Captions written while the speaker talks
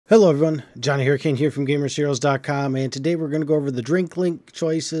Hello everyone, Johnny Hurricane here from GamersHeroes.com, and today we're going to go over the drink link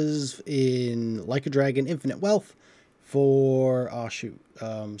choices in Like a Dragon Infinite Wealth for,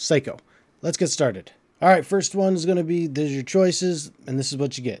 Saeko. Let's get started. Alright, first one is going to be, there's your choices, and this is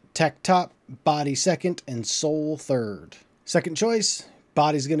what you get. Tech top, body second, and soul third. Second choice,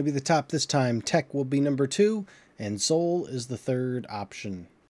 body's going to be the top this time, tech will be number 2, and soul is the third option.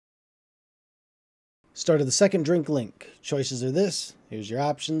 Start of the second drink link. Choices are this. Here's your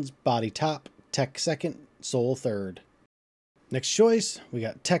options. Body top, tech second, soul third. Next choice, we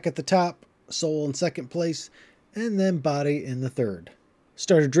got tech at the top, soul in second place, and then body in the third.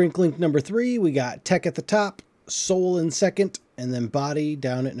 Start of drink link number 3, we got tech at the top, soul in second, and then body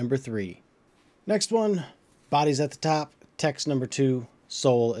down at number 3. Next one, body's at the top, tech's number 2,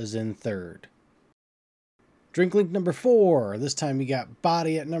 soul is in third. Drink link number 4, this time we got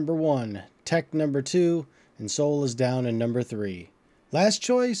body at number 1, tech number 2, and soul is down in number 3. Last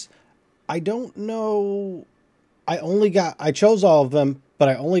choice, I don't know, I chose all of them, but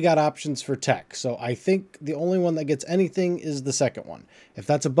I only got options for tech, so I think the only one that gets anything is the second one. If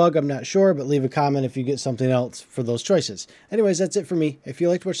that's a bug, I'm not sure, but leave a comment if you get something else for those choices. Anyways, that's it for me. If you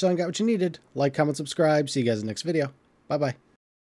liked what you saw and got what you needed, like, comment, subscribe. See you guys in the next video. Bye-bye.